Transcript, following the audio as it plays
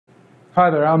Hi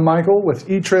there, I'm Michael with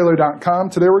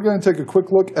etrailer.com. Today we're going to take a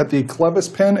quick look at the Clevis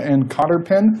Pin and Cotter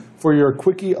Pin for your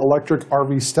Kwikee electric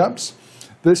RV steps.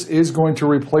 This is going to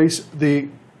replace the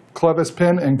Clevis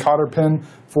Pin and Cotter Pin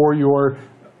for your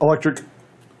electric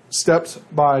steps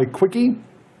by Kwikee.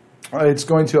 It's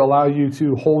going to allow you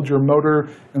to hold your motor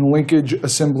and linkage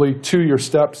assembly to your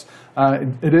steps.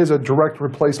 It is a direct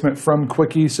replacement from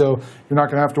Kwikee, so you're not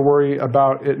going to have to worry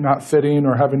about it not fitting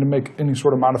or having to make any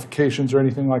sort of modifications or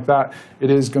anything like that. It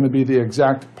is going to be the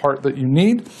exact part that you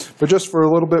need. But just for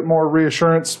a little bit more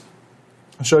reassurance,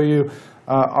 I'll show you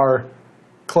our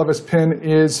Clevis Pin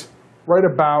is right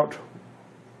about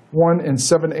 1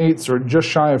 7/8 or just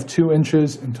shy of 2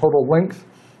 inches in total length,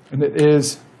 and it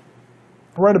is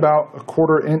right about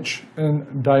 1/4 inch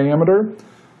in diameter.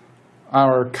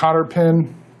 Our Cotter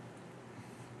Pin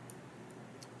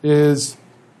is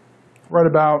right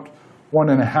about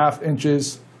 1.5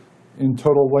 inches in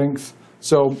total length.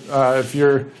 So if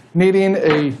you're needing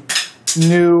a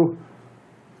new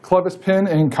Clevis Pin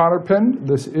and Cotter Pin,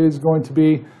 this is going to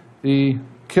be the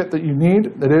kit that you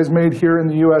need. That is made here in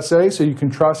the USA, so you can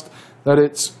trust that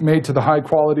it's made to the high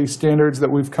quality standards that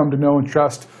we've come to know and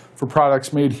trust for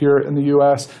products made here in the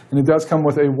US. And it does come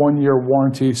with a 1-year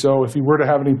warranty, so if you were to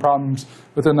have any problems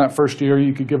within that first year,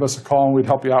 you could give us a call and we'd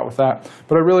help you out with that.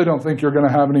 But I really don't think you're going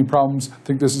to have any problems. I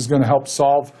think this is going to help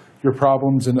solve your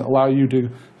problems and allow you to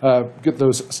get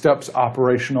those steps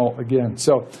operational again.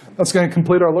 So that's going to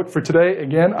complete our look for today.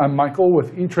 Again, I'm Michael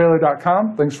with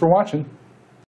etrailer.com. Thanks for watching.